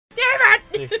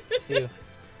3, 2.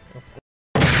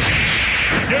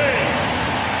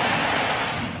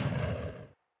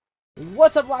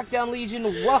 What's up, Lockdown Legion?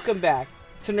 Welcome back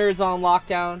to Nerds on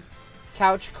Lockdown,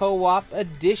 Couch Co-op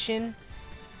Edition,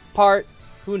 part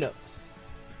who knows.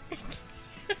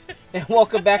 And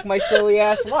welcome back, my silly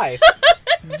ass wife,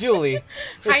 Julie.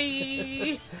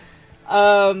 Hi.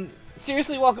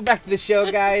 Seriously, welcome back to the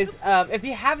show, guys. If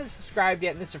you haven't subscribed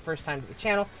yet and this is your first time to the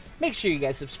channel, make sure you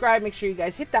guys subscribe, make sure you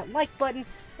guys hit that like button,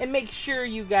 and make sure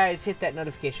you guys hit that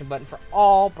notification button for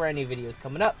all brand new videos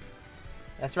coming up.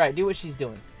 That's right, do what she's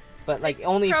doing. But, like, it's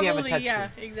only if you haven't touched yeah,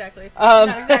 it. exactly. It's not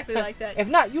exactly like that. If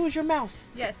not, use your mouse.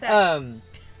 Yes, that.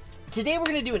 Today we're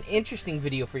going to do an interesting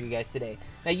video for you guys today.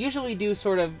 Now, usually we do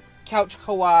sort of couch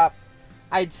co-op,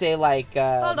 I'd say, like...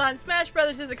 Hold on, Smash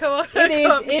Brothers is a co-op.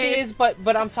 It is, but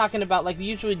I'm talking about, like, we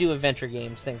usually do adventure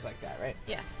games, things like that, right?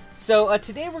 Yeah. So,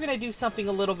 today we're going to do something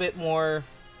a little bit more...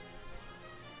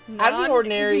 out of the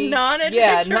ordinary.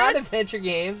 Non-adventurous? Yeah, non-adventure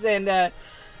games, and,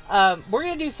 we're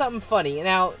going to do something funny.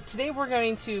 Now, today we're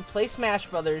going to play Smash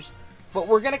Brothers, but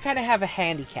we're going to kind of have a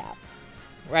handicap,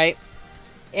 right?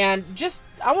 And just,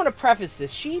 I want to preface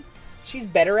this. She's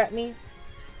better at me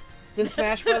than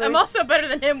Smash Brothers. I'm also better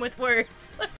than him with words.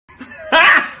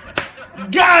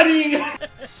 Got him!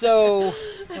 So,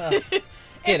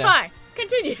 it's fine.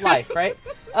 Continue. Life, right?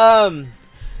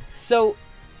 So,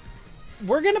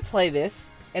 we're going to play this,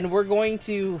 and we're going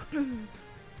to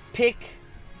pick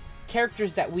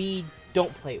characters that we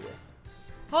don't play with.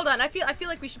 Hold on, I feel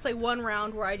like we should play one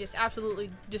round where I just absolutely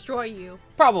destroy you.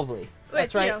 Probably.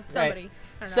 That's right. You know, somebody. Right.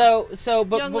 I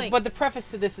don't know. But the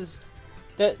preface to this is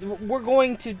that we're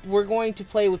going to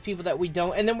play with people that we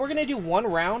don't, and then we're going to do one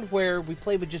round where we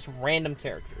play with just random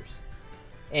characters,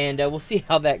 and we'll see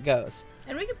how that goes.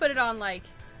 And we can put it on like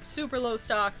super low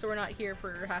stock, so we're not here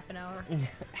for half an hour.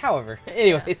 However,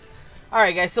 anyways, all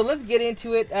right, guys. So let's get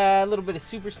into it. A little bit of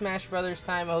Super Smash Brothers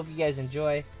time. I hope you guys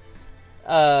enjoy.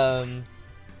 Yeah,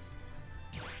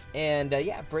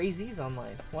 Brazy's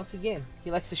online once again.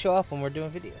 He likes to show up when we're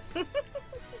doing videos.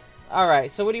 All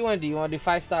right, so what do you want to do? You want to do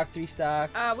 5 stock, 3 stock?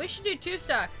 We should do 2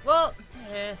 stock. Well,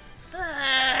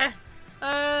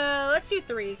 let's do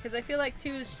 3 because I feel like 2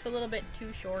 is just a little bit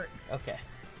too short. Okay.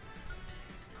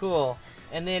 Cool.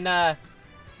 And then I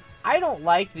don't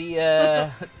like the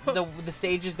the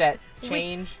stages that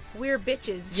change. We're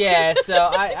bitches. Yeah, so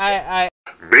I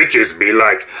Bitches be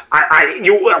like,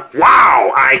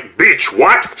 wow, bitch,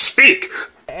 what? Speak!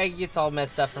 it gets all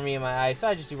messed up for me in my eyes, so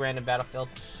I just do random Battlefield.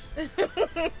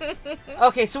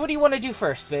 Okay, so what do you want to do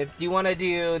first, babe? Do you want to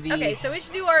do the... Okay, so we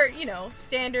should do our,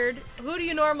 standard, who do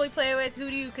you normally play with? Who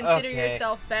do you consider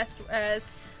yourself best as?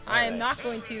 I am not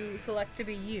going to select to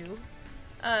be you.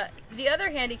 The other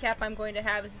handicap I'm going to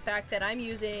have is the fact that I'm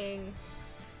using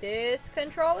this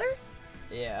controller.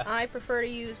 Yeah. I prefer to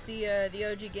use the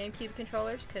OG GameCube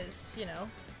controllers because,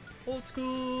 old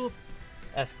school.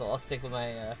 That's cool. I'll stick with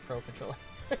my Pro controller.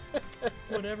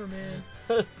 Whatever, man.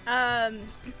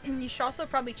 You should also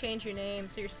probably change your name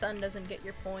so your son doesn't get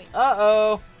your points.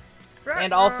 Uh-oh.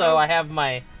 And also, I have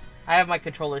my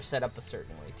controller set up a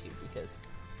certain way too because,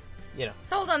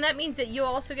 So hold on, that means that you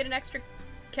also get an extra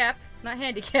cap, not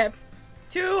handicap.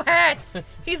 2 hats.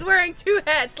 He's wearing 2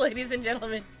 hats, ladies and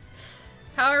gentlemen.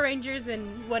 Power Rangers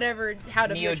and whatever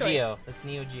hat of your choice. Neo Geo. That's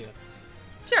Neo Geo.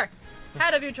 Sure.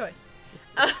 Hat of your choice.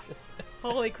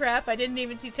 Holy crap, I didn't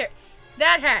even see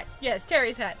that hat. Yes,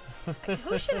 Terry's hat.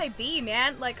 Who should I be,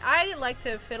 man? Like, I like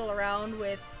to fiddle around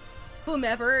with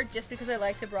whomever just because I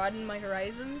like to broaden my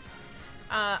horizons.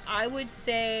 I would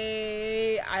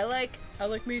say I like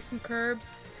me some Curbs.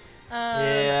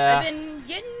 Yeah. I've been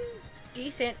getting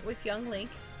decent with Young Link.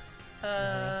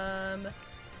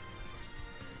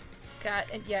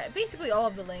 Basically all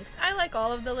of the Links. I like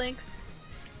all of the Links.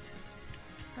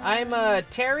 I'm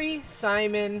Terry,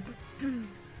 Simon,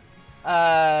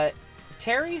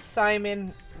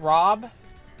 Rob,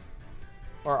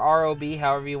 or R-O-B,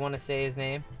 however you want to say his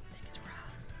name.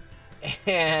 I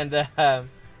think it's Rob.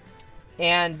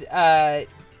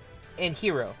 And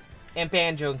Hero, and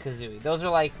Banjo and Kazooie. Those are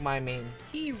like my main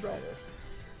Hero.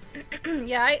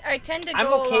 Yeah, I tend to go I'm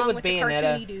okay along with with Bayonetta,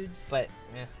 the cartoony dudes. but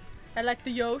yeah. I like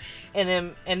the Yosh.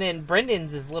 And then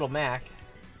Brendan's is Little Mac.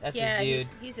 That's his dude.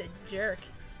 He's a jerk.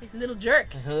 He's a little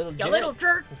jerk. Little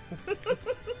jerk.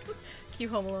 Cue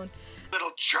Home Alone.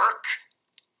 Little jerk!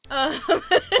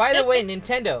 By the way,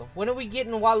 Nintendo, when are we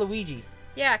getting Waluigi?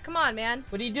 Yeah, come on, man.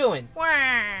 What are you doing?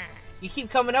 Wah. You keep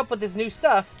coming up with this new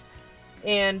stuff,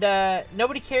 and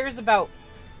nobody cares about...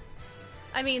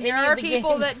 I mean, there are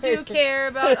people that do care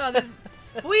about other...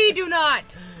 We do not!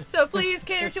 So please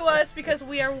cater to us because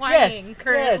we are whining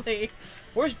currently. Yes.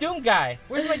 Where's Doom Guy?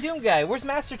 Where's my Doom Guy? Where's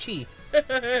Master Chief?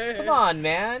 Come on,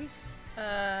 man.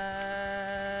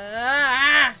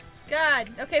 God.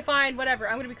 Okay, fine. Whatever.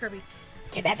 I'm gonna be Kirby.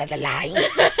 Get out of the line.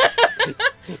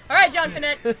 All right, John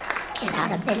Finette. Get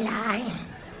out of the line.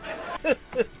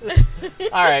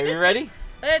 All right, you ready?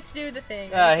 Let's do the thing.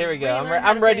 Here we go.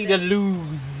 I'm ready to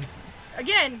lose.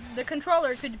 Again, the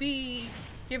controller could be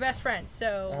your best friend,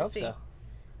 so I we'll hope see. so.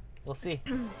 We'll see.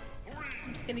 I'm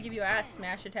just gonna give you ass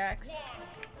smash attacks.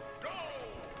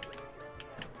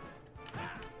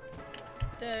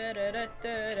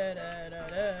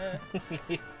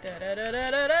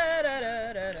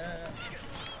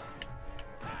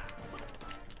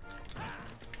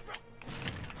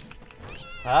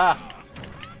 Ah.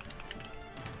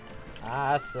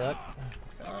 I suck.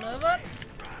 Son of a...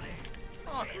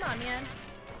 Oh, come on, man.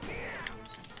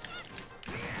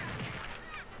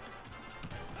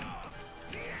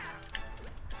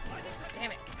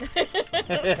 Damn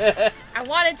it. I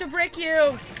wanted to brick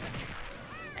you!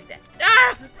 Like that.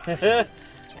 Ah!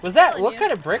 Was that... Telling What you.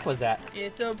 kind of brick was that?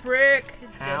 It's a brick.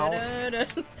 House.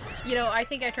 You know, I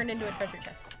think I turned into a treasure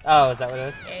chest. Oh, is that what it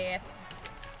was? Yeah.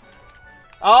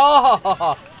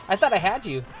 Oh! I thought I had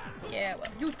you. Yeah, well,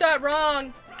 you thought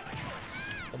wrong.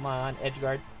 Come on, edge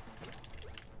guard.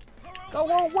 Go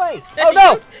away! Oh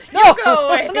no! No! go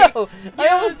away. No! I You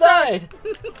almost suck. died!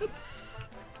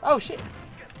 Oh shit!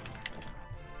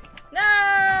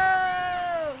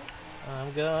 No!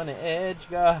 I'm gonna edge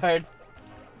guard.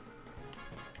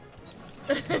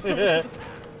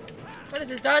 What is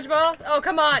this, dodgeball? Oh,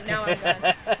 come on. Now I'm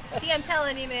done. See, I'm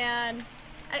telling you, man.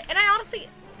 And I honestly,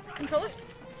 controller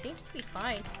seems to be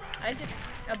fine. I'm just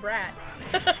a brat.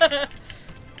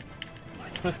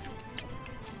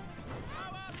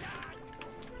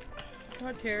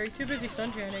 God, Terry, too busy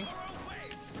suntanning.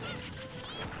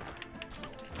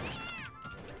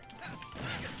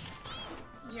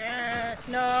 Yes,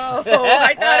 no,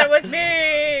 I thought it was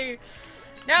me.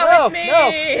 No, No, it's me.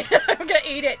 I'm gonna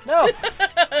eat it. No!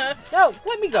 No!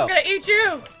 Let me go! I'm gonna eat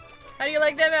you. How do you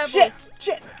like them apples? Shit!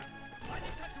 Shit!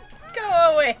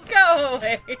 Go away. Go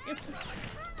away.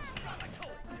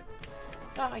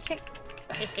 Oh, I can't.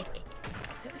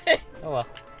 Oh well.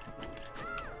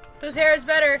 Whose hair is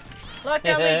better?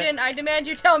 Lockdown Legion, I demand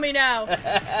you tell me now.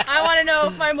 I want to know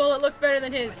if my mullet looks better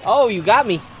than his. Oh, you got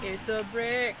me. It's a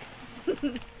brick.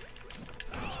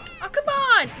 Oh, come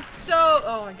on! It's so...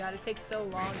 Oh my god, it takes so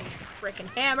long to freaking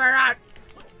hammer out.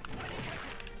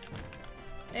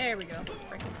 There we go.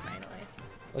 Freaking finally.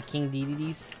 What King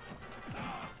DDD's?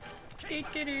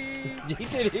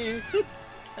 Dee-dee-dee.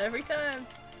 Every time.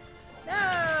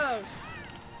 No!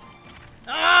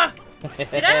 Ah!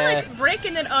 Did I like break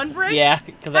and then unbreak? Yeah,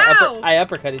 because Ow! I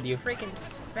uppercutted you. Freaking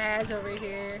spaz over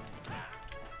here.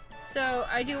 So,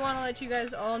 I do want to let you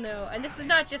guys all know, and this is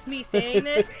not just me saying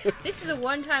this, this is a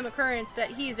one-time occurrence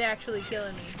that he is actually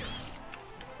killing me.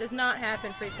 Does not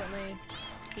happen frequently.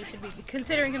 He should be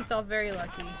considering himself very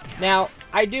lucky. Now,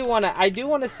 I do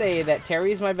wanna say that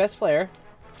Terry's my best player,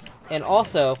 and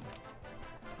also,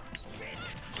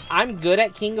 I'm good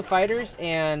at King of Fighters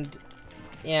and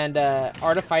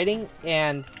Art of Fighting,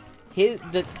 and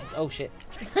oh shit,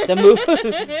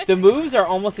 the moves are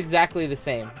almost exactly the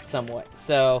same, somewhat.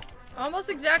 So. Almost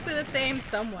exactly the same,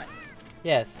 somewhat.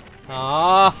 Yes.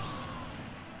 Ah.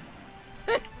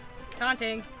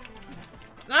 Taunting.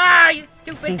 Ah, you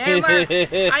stupid hammer!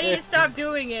 I need to stop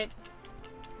doing it.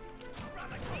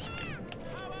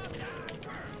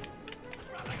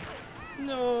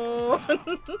 No.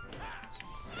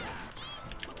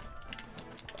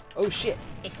 Oh shit.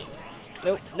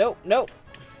 Nope. Nope. Nope.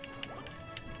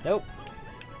 Nope.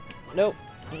 Nope.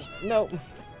 Nope.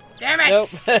 Damn it!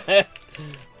 Nope.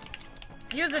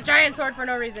 Use a giant sword for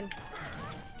no reason.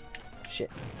 Shit.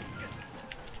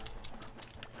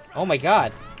 Oh my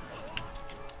god.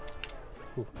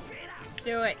 Ooh.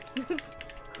 Do it.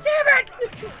 Damn it!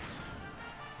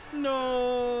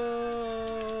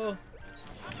 No.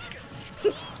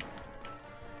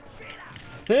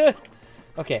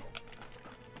 Okay.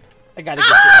 I gotta get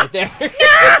you right there.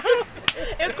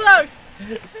 It was close.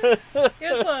 It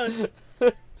was close.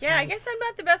 Yeah, I guess I'm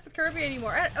not the best with Kirby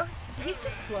anymore. Oh, he's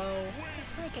just slow. The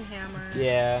freaking hammer.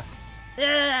 Yeah.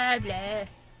 Blah, blah.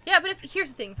 Yeah, but here's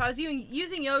the thing. If I was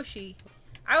using Yoshi,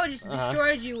 I would have just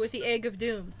destroyed you with the Egg of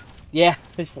Doom. Yeah.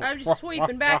 I was just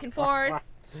sweeping back and forth.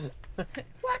 What the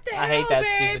hell, I hate that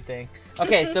babe? stupid thing.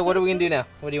 Okay, so what are we gonna do now?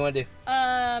 What do you want to do?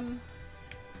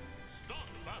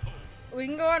 We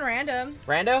can go on random.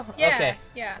 Rando? Yeah, Okay.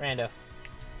 yeah. Rando.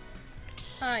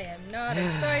 I am not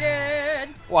excited.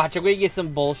 Watch, I'm gonna get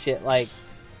some bullshit like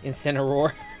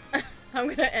Incineroar. I'm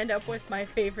gonna end up with my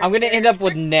favorite. I'm gonna end up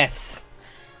with character. Ness.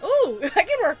 Ooh, I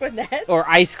can work with Ness. Or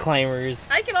ice climbers.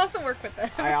 I can also work with them.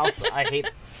 I hate.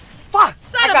 Fuck!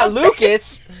 Son I of got a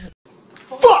Lucas.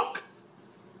 Fuck!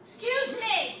 Excuse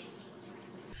me.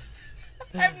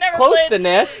 I've never Close played, to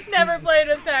Ness. Never played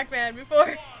with Pac-Man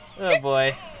before. Oh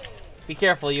boy. Be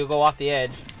careful, you'll go off the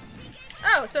edge.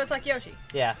 Oh, so it's like Yoshi.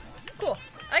 Yeah. Cool.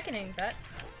 I can hang with that.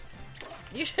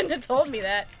 You shouldn't have told me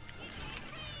that.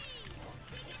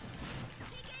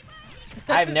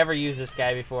 I've never used this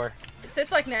guy before. It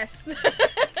sits like Ness.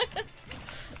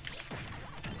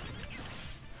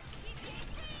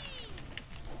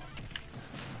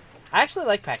 I actually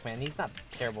like Pac-Man. He's not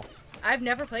terrible. I've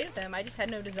never played with them. I just had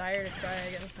no desire to try.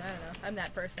 I don't know. I'm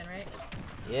that person, right?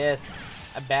 Yes.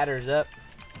 I batters up.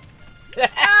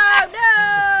 Oh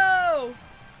no!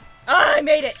 Oh, I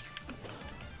made it.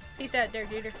 Peace out, Derek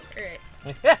Jeter. All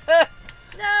right.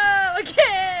 No,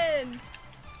 again.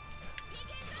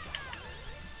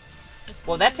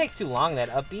 Well, that takes too long. That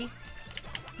up B.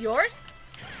 Yours?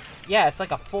 Yeah, it's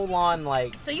like a full-on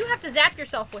like. So you have to zap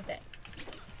yourself with it.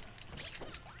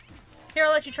 Here,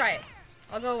 I'll let you try it.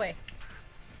 I'll go away.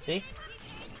 See?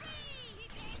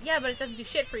 Yeah, but it doesn't do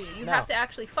shit for you. You No. have to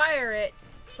actually fire it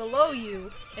below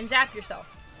you and zap yourself.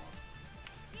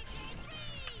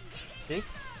 See?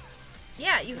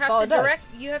 Yeah, you That's all have it to does. direct.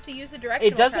 You have to use the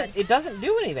directional It doesn't. pad. It doesn't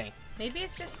do anything. Maybe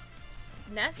it's just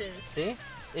Ness's. See?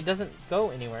 It doesn't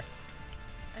go anywhere.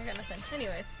 I got nothing.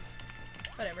 Anyways,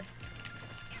 whatever.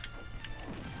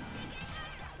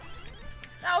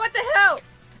 Oh, what the hell?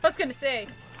 I was gonna say.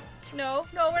 No,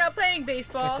 we're not playing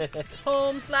baseball.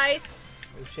 Home slice.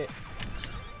 Oh shit!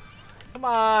 Come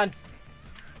on!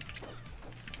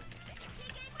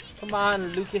 Come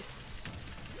on, Lucas.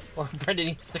 Or Brendan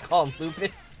used to call him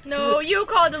Lupus. No, you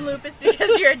called him Lupus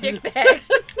because you're a dickbag.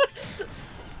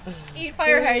 Eat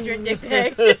fire hydrant,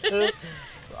 dickbag.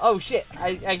 Oh shit!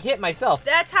 I hit myself.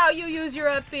 That's how you use your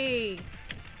up B.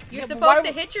 You're Yeah, but supposed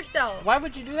why to hit yourself. Why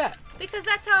would you do that? Because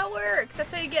that's how it works.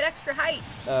 That's how you get extra height.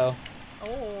 Oh,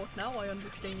 Oh, now I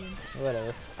understand.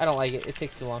 whatever. I don't like it. It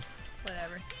takes too long.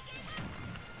 Whatever.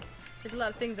 There's a lot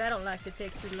of things I don't like that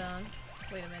take too long.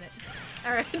 Wait a minute.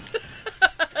 Alright.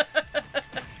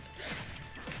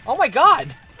 Oh my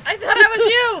god! I thought I was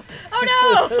you! Oh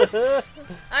no!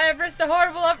 I have risked a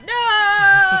horrible up.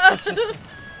 No!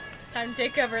 Time to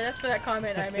take cover. That's for that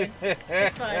comment I made.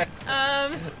 It's fine.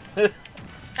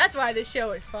 That's why this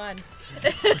show is fun.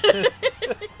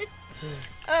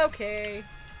 Okay.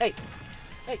 Hey!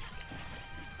 Hey!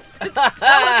 That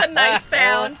was a nice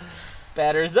sound.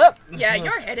 Batters up! Yeah,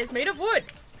 your head is made of wood.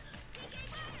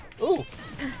 Ooh!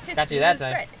 His Got you suit that is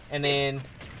time. red. And then...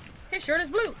 His shirt is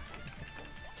blue.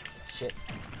 Shit.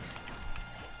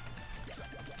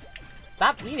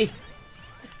 Stop eating!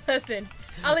 Listen,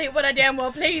 I'll eat what I damn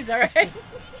well please, alright?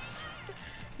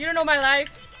 You don't know my life.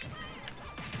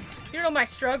 You don't know my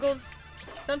struggles.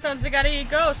 Sometimes I gotta eat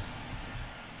ghosts.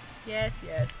 Yes,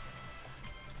 yes.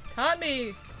 Taunt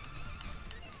me.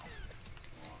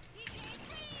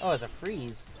 Oh, it's a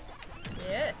freeze.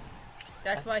 Yes.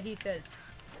 That's why he says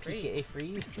freeze. PK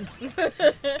freeze?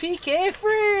 PK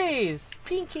freeze!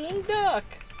 Peking duck!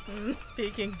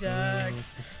 Peking duck.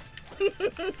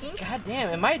 God damn,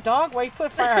 am I a dog? Why you put a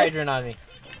fire hydrant on me?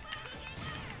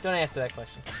 Don't answer that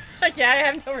question. Yeah, I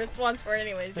have no response for it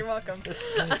anyways. You're welcome.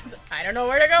 I don't know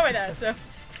where to go with that, so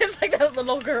it's like that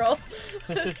little girl.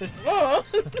 Whoa.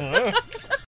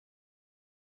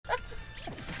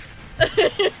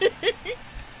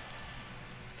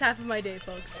 It's half of my day,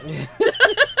 folks.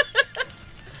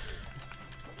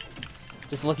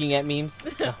 Just looking at memes?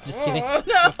 No, just kidding. Oh,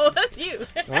 no, that's you.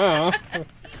 Oh.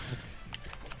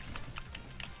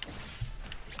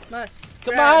 Must.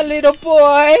 Come grab, on, little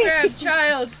boy! Grab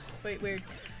child. Wait, weird.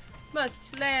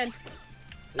 Must land.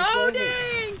 This Oh, guy's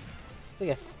dang! It's like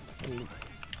a...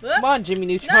 Whoop. Come on, Jimmy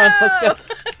Neutron, let's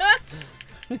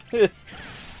go!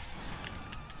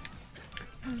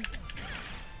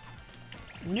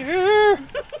 No!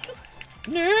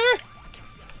 No!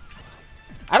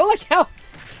 I don't like how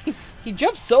he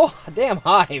jumps so damn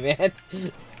high,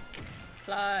 man.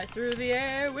 Fly through the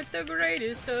air with the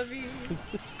greatest of ease.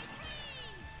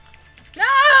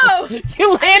 No!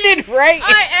 You landed right.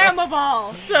 I am a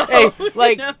ball, so Hey,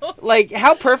 like, you know. like,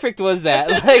 how perfect was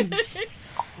that? Like,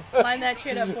 Line that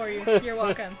shit up for you. You're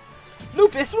welcome.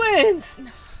 Lupus wins.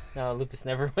 No, Lupus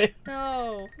never wins.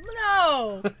 No,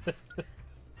 no.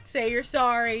 Say you're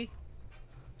sorry.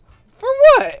 For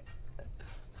what?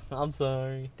 I'm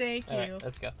sorry. Thank you. Alright,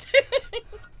 let's go.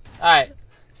 Alright,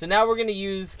 so now we're gonna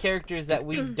use characters that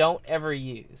we don't ever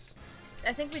use.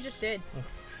 I think we just did.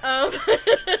 I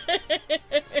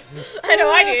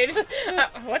know I did.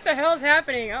 What the hell is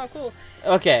happening? Oh, cool.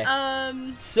 Okay,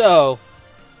 Um, so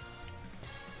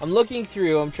I'm looking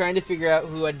through. I'm trying to figure out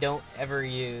who I don't ever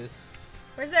use.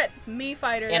 Where's that Mii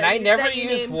fighter? And I never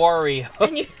used Wario.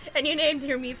 And you named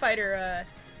your Mii fighter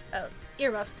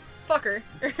earmuffs. Fucker.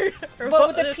 But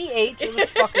with the PH, it was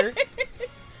fucker.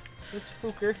 It's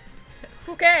Fooker.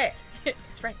 Fouquet.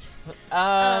 It's French.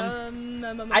 I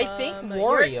think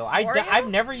Wario. Wario? I've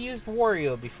never used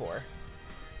Wario before.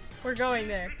 We're going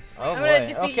there. Oh I'm boy. gonna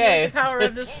defeat you Okay. with the power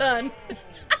of the sun.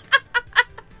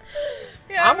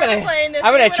 Yeah, I'm gonna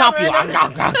chomp you.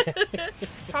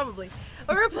 Probably.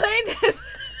 But we're playing this.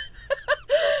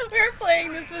 We were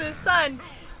playing this with his son,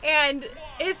 and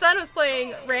his son was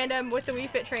playing random with the Wii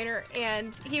Fit trainer,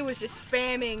 and he was just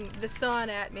spamming the sun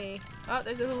at me. Oh,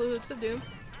 there's the hula hoops of doom.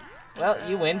 Well,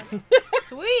 you win.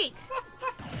 Sweet.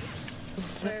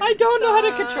 I don't know how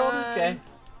to control this guy.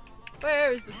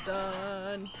 Where is the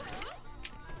sun?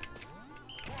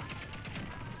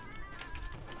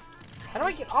 How do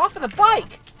I get off of the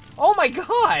bike? Oh my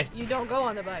god! You don't go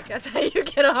on the bike. That's how you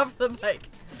get off the bike.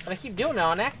 But I keep doing it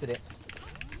on accident.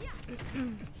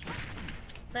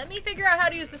 Let me figure out how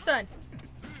to use the sun.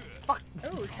 Fuck.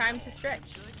 Oh, time to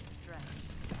stretch.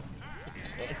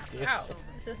 Ow.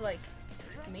 This is like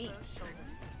me.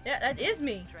 Yeah, that is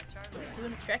me.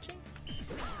 Doing stretching?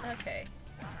 Okay.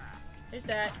 There's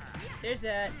that. There's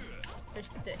that. There's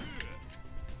this.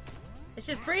 It's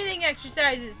just breathing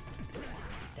exercises.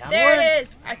 Downward. There it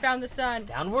is. I found the sun.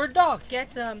 Downward dog.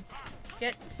 Get some.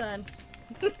 Get the sun.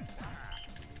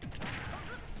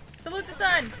 Salute the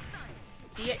sun.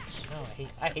 Bitch. Oh,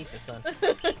 I hate the sun.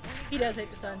 He does hate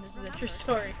the sun. This is a true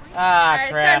story. Ah,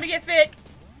 Alright, crap. it's time to get fit.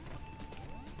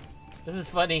 This is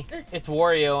funny. It's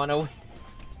Wario on a...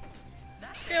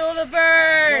 Feel the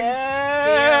burn. No!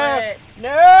 Feel it.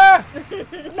 No!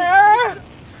 No!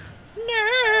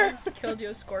 No! Killed you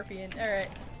a scorpion. Alright.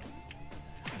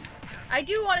 I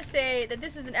do want to say that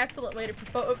this is an excellent way to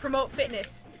promote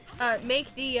fitness.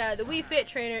 Make the Wii Fit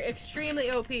trainer extremely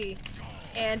OP.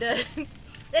 And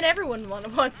then everyone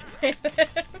wants to play them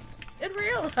in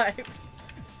real life.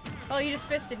 Oh, you just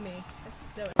fisted me.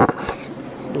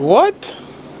 What?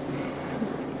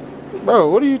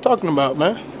 Bro, what are you talking about,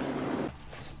 man?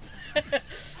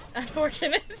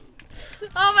 Unfortunate.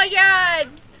 Oh my god!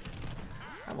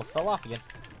 I almost fell off again.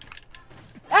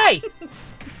 Hey!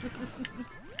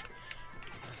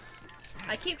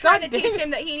 I keep trying to teach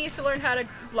him that he needs to learn how to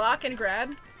block and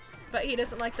grab, but he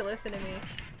doesn't like to listen to me.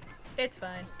 It's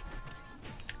fine.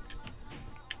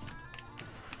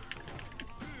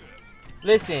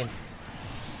 Listen.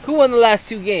 Who won the last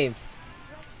 2 games?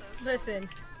 Listen.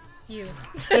 You.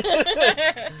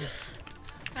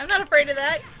 I'm not afraid of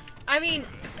that. I mean,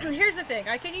 here's the thing.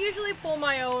 I can usually pull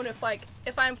my own if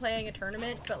I'm playing a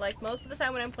tournament, but like most of the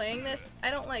time when I'm playing this,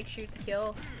 I don't like shoot to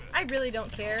kill. I really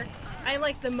don't care. I'm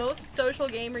like the most social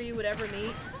gamer you would ever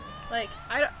meet. Like,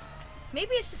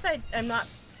 maybe it's just I'm not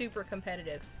super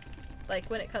competitive. Like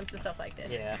when it comes to stuff like this.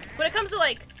 Yeah. When it comes to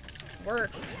like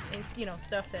work and you know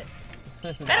stuff that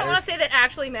I don't want to say that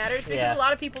actually matters because a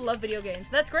lot of people love video games.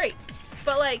 That's great.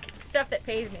 But like stuff that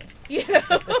pays me, you know.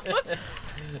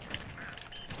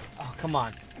 Oh, come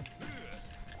on.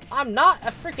 I'm not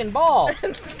a freaking ball.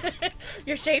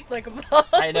 You're shaped like a ball.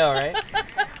 I know, right?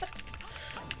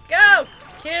 Go!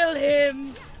 Kill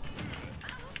him!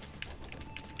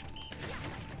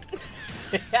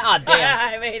 Ah,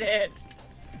 damn. I made it.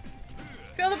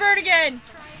 Feel the bird again.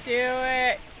 Do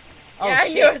it. Oh, yeah, I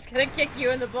shit. knew I was gonna kick you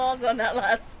in the balls on that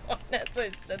last one. That's why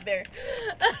I stood there.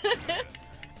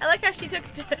 I like how she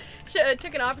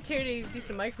took an opportunity to do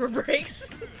some micro breaks.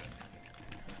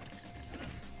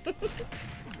 Oh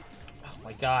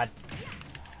my god.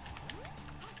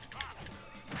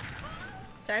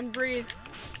 Time to breathe.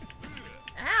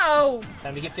 Ow!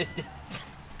 Time to get fisted.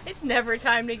 It's never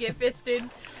time to get fisted.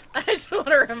 I just want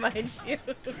to remind you.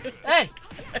 Hey!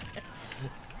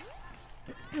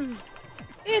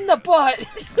 In the butt!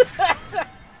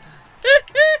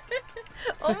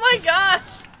 Oh my gosh!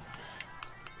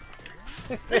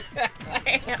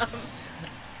 Damn.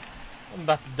 I'm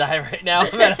about to die right now.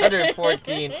 I'm at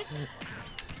 114.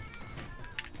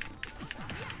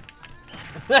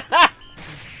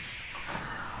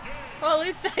 Well, at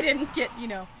least I didn't get, you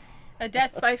know, a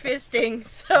death by fisting,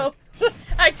 so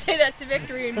I'd say that's a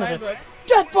victory in my book.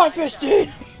 Death by fisting!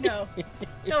 No.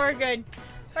 No, we're good.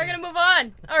 We're gonna move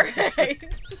on. Alright.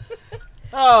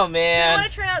 Oh, Do you man. want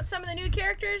to try out some of the new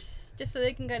characters? Just so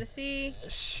they can kind of see.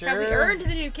 Sure. Have we earned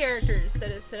the new characters?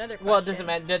 That is another question. Well, it doesn't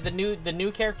matter. The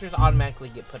new characters automatically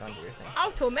get put under your thing.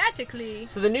 Automatically.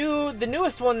 So the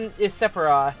newest one is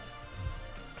Sephiroth,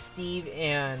 Steve,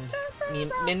 and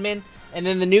Min Min, and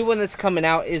then the new one that's coming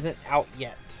out isn't out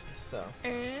yet. So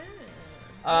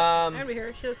I'll be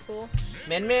her. She looks cool.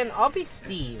 Min, I'll be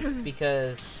Steve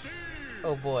because,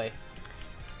 oh boy,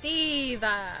 Steve.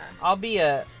 I'll be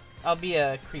a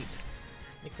creep,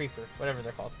 a creeper, whatever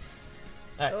they're called.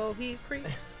 So he creeps.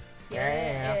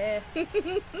 Yeah.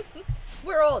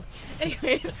 We're old.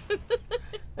 Anyways. A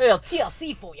little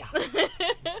TLC for ya.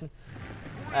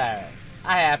 Alright.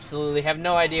 I absolutely have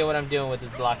no idea what I'm doing with this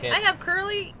blockhead. I have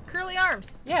curly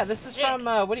arms. Yeah, this is from,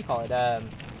 what do you call it? I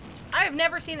have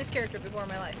never seen this character before in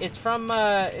my life. It's from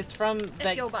that...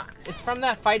 box. It's from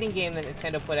that fighting game that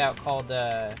Nintendo put out called,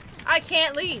 I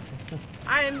can't leave.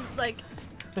 I'm like,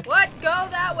 what? Go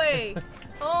that way.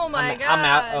 Oh my god. I'm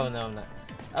out. Oh, no, I'm not.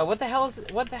 What the hell is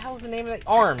the name of that?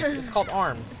 Arms. It's called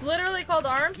Arms. It's literally called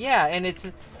Arms? Yeah, and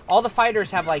it's all the fighters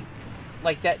have like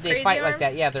that. They Crazy fight arms? like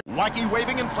that. Yeah, they're Wacky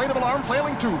waving inflatable arm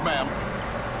flailing tube, ma'am.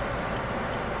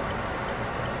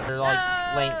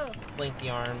 like lengthy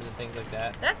arms and things like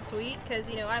that. That's sweet, because,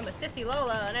 you know, I'm a sissy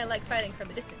Lola, and I like fighting from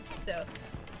a distance, so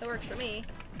that works for me.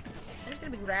 I'm just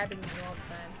gonna be grabbing you all the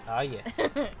time. Oh yeah.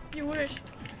 You wish.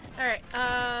 Alright,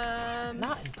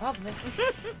 Not in public.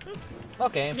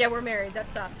 Okay. Yeah, we're married,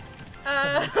 that's stop.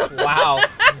 Wow.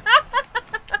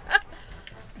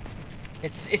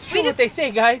 It's true what they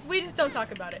say, guys. We just don't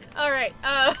talk about it. Alright,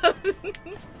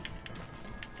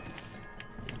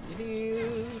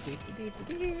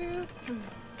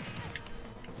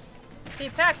 He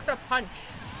packs a punch.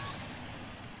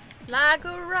 Like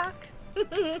a rock.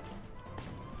 You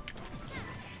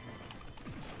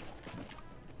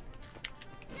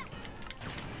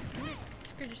just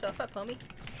screwed yourself up, homie.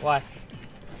 What?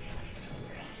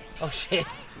 Oh shit.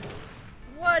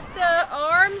 What the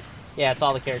arms? Yeah, it's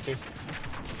all the characters.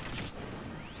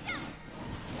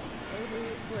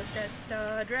 Who was just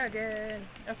a dragon?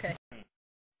 Okay.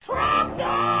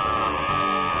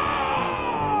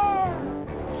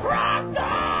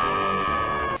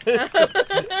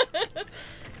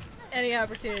 Any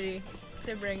opportunity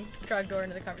to bring Trogdor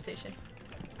into the conversation.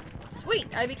 Sweet!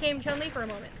 I became Chun-Li for a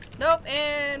moment. Nope,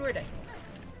 and we're dead.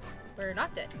 We're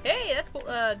not dead. Hey, that's cool.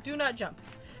 Do not jump.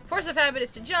 Force of habit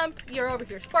is to jump. You're over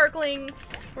here sparkling.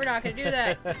 We're not gonna do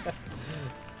that.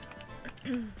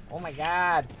 Oh my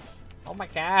god. Oh my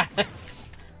god.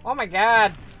 Oh my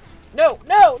god. No,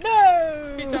 no,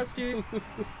 no! Peace out, Steve.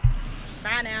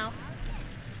 Bye now.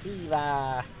 Steve,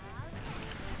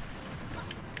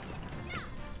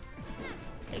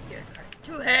 Take your car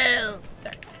to hell.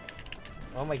 Sorry.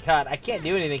 Oh my god, I can't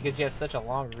do anything because you have such a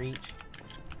long reach.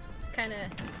 It's kind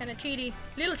of cheaty.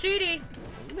 Little cheaty.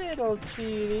 Little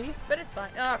cheaty. But it's fine.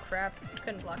 Oh, crap.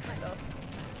 Couldn't block myself.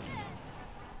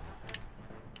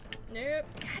 Nope.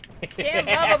 Damn,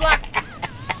 lava block.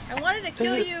 I wanted to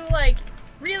kill you, like,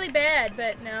 really bad,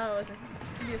 but no, it wasn't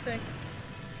gonna be a thing.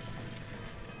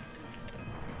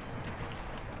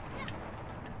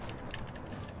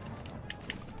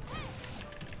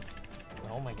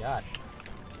 Oh my god.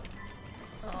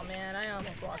 Oh man, I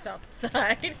almost walked off the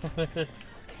side.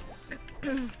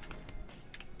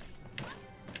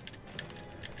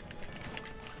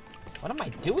 What am I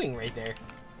doing right there?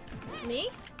 Me?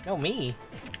 No, me.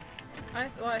 I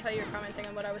thought you were commenting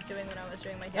on what I was doing when I was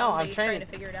doing my down No, I'm B, trying to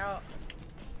figure it out.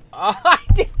 Oh, I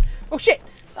did. Oh shit.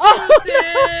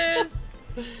 Oh.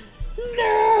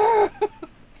 No.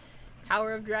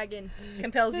 Power of Dragon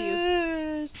compels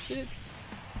you. Shit.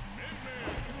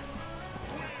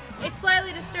 It's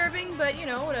slightly disturbing, but you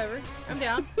know, whatever. I'm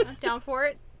down. I'm down for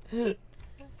it.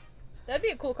 That'd be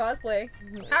a cool cosplay.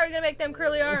 How are you gonna make them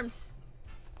curly arms?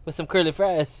 With some curly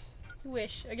fries.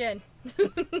 Wish again.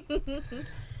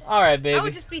 All right, baby. I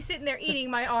would just be sitting there eating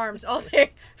my arms all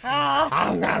day.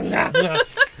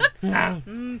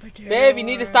 Babe, you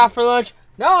need to stop for lunch.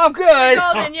 No, I'm good.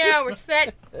 Golden, yeah, we're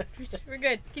set. We're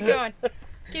good. Keep going.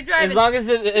 Keep driving. As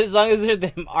long as they're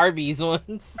them Arby's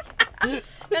ones. And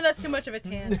that's too much of a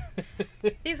tan.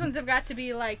 These ones have got to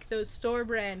be like those store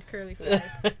brand curly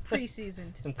fries,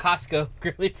 pre-seasoned. Some Costco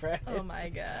curly fries. Oh my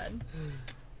god.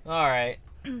 All right.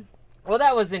 Well,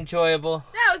 that was enjoyable.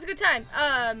 That was a good time.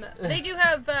 They do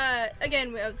have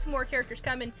again, we have some more characters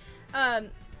coming.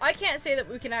 I can't say that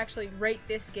we can actually rate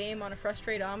this game on a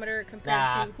frustratometer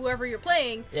compared to whoever you're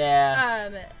playing. Yeah.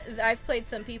 I've played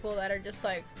some people that are just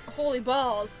like holy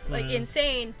balls, like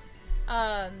insane.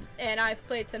 And I've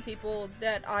played some people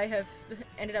that I have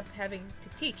ended up having to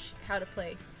teach how to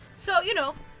play. So, you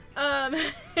know,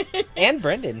 and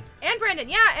Brendan. And Brendan,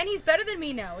 yeah, and he's better than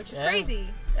me now, which is crazy.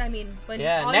 I mean, when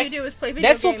all you do is play video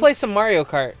games. Next we'll play some Mario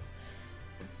Kart.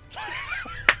 Do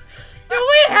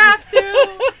we have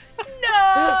to?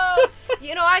 No!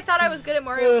 You know, I thought I was good at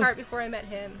Mario Kart before I met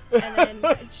him, and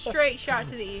then straight shot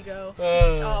to the ego.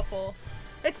 It's awful.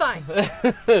 It's fine.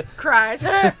 Cries.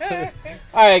 All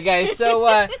right, guys.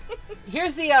 So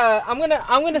here's the. I'm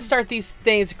gonna start these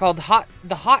things called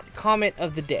the hot comment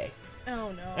of the day.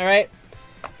 Oh no. All right.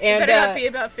 And it better not be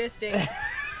about fisting.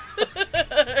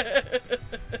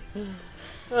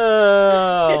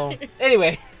 Oh.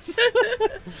 Anyways.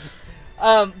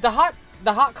 The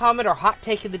hot comment or hot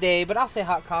take of the day, but I'll say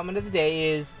hot comment of the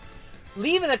day is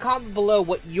leave in the comment below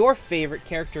what your favorite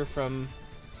character from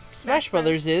Smash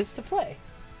Brothers is to play.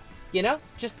 You know,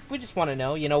 we just want to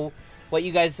know, you know, what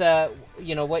you guys,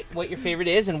 you know, what your favorite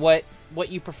is and what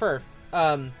you prefer.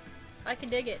 I can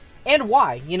dig it. And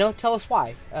why, you know, tell us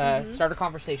why. Start a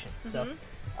conversation. So,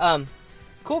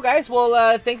 cool guys.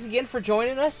 Well, thanks again for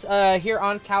joining us here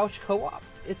on Couch Co-op.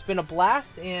 It's been a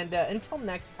blast, and until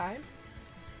next time.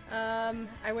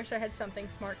 I wish I had something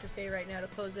smart to say right now to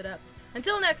close it up.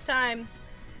 Until next time,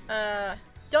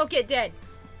 don't get dead.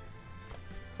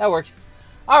 That works.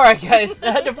 Alright guys,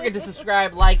 don't forget to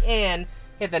subscribe, like, and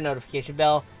hit that notification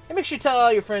bell. And make sure to tell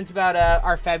all your friends about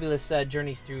our fabulous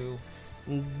journeys through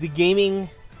the gaming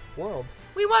world.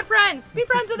 We want friends! Be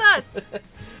friends with us!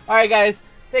 Alright guys,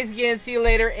 thanks again, see you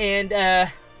later, and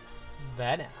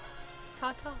bye now.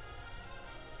 Ta-ta.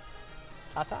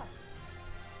 Ta-tas.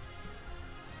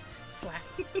 Slap.